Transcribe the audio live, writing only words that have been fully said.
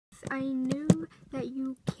I know that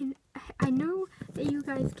you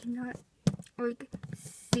guys cannot like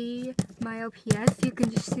see my OPS. You can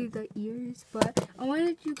just see the ears, but I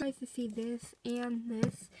wanted you guys to see this and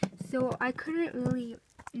this, so I couldn't really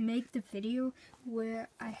make the video where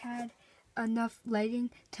I had enough lighting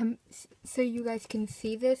to so you guys can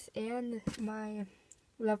see this and my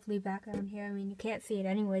lovely background here. I mean, you can't see it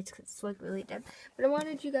anyways because it's like really dim, but I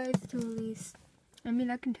wanted you guys to at least, I mean,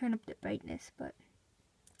 I can turn up the brightness, but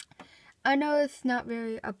I know it's not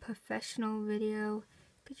very a professional video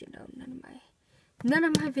because, you know, none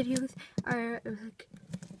of my videos are like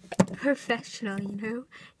professional, you know.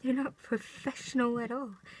 They're not professional at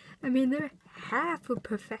all. I mean, they're half a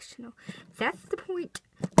professional. That's the point,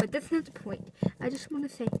 but that's not the point. I just want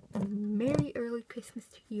to say Merry Early Christmas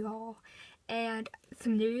to you all and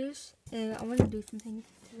some New Year's, and I want to do something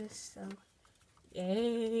to this, so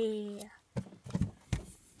yeah.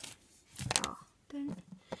 Oh, dang.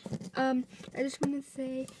 I just want to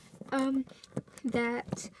say,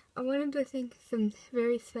 that I wanted to thank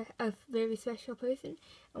a very special person.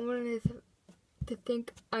 I wanted to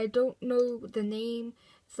thank, I don't know the name,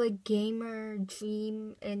 it's like Gamer,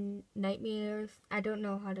 Dream, and Nightmares. I don't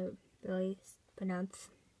know how to really pronounce,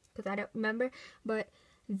 because I don't remember, but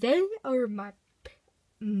they are my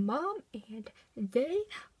mom, and they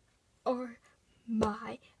are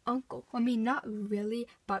my uncle. I mean, not really,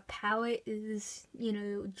 but Palette is, you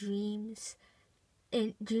know, Dream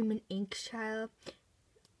and Ink's child.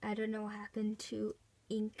 I don't know what happened to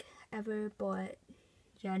Ink ever, but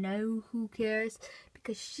you know, who cares?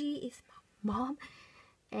 Because she is my mom,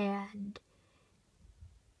 and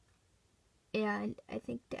I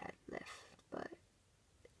think Dad left, but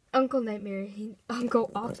Uncle Nightmare,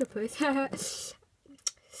 Uncle Octopus.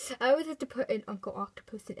 I always have to put in Uncle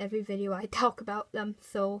Octopus in every video I talk about them,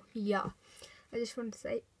 so yeah. I just want to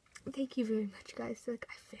say thank you very much, guys. Like,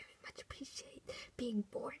 I very much appreciate being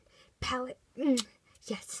born. Palette,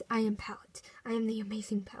 yes, I am Palette. I am the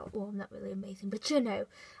amazing Palette. Well, I'm not really amazing, but you know,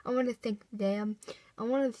 I want to thank them. I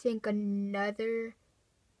want to thank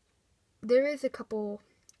there is a couple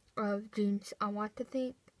of dreams I want to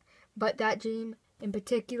thank, but that dream in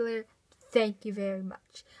particular, thank you very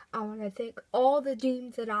much. I want to thank all the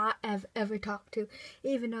dreams that I have ever talked to,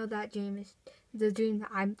 even though that dream is the dream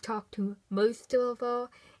that I'm talked to most of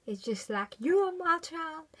all. It's just like, you are my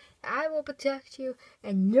child, I will protect you,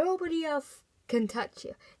 and nobody else can touch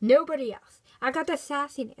you. Nobody else. I got the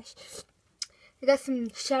sassiness. I got some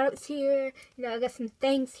shoutouts here, you know, I got some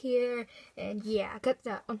thanks here, and yeah, I got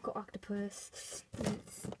the Uncle Octopus,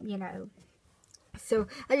 you know. So,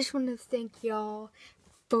 I just want to thank y'all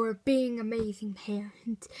for being amazing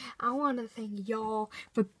parents. I want to thank y'all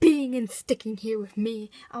for being and sticking here with me.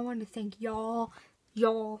 I want to thank y'all,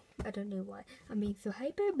 I don't know why I'm being so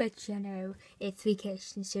hyper, but you know, it's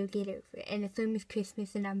vacation, so get over it. And it's almost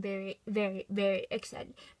Christmas, and I'm very, very, very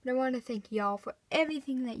excited. But I want to thank y'all for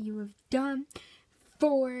everything that you have done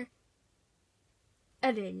for,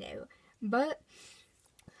 I don't know, but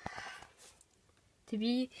to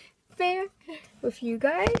be fair with you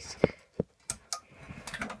guys,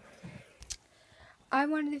 I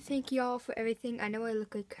wanted to thank y'all for everything. I know I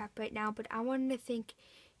look like crap right now, but I wanted to thank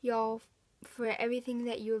y'all for everything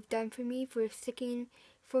that you have done for me, for sticking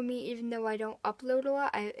for me even though I don't upload a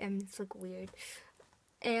lot. It's like weird.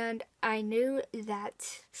 And I knew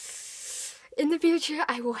that in the future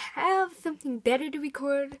I will have something better to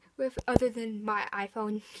record with other than my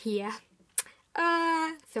iPhone. Yeah.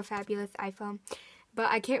 So fabulous iPhone. But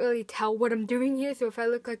I can't really tell what I'm doing here, so if I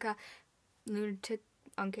look like a lunatic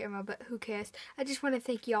on camera, but who cares. I just want to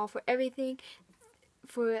thank y'all for everything,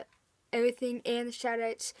 and the shout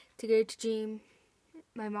outs to go to Dream,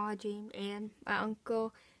 my mom Dream, and my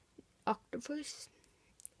uncle Octopus,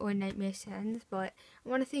 or Nightmare Sons. But I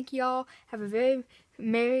want to thank y'all. Have a very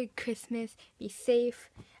Merry Christmas. Be safe.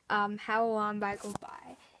 How long by go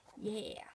by. Yeah.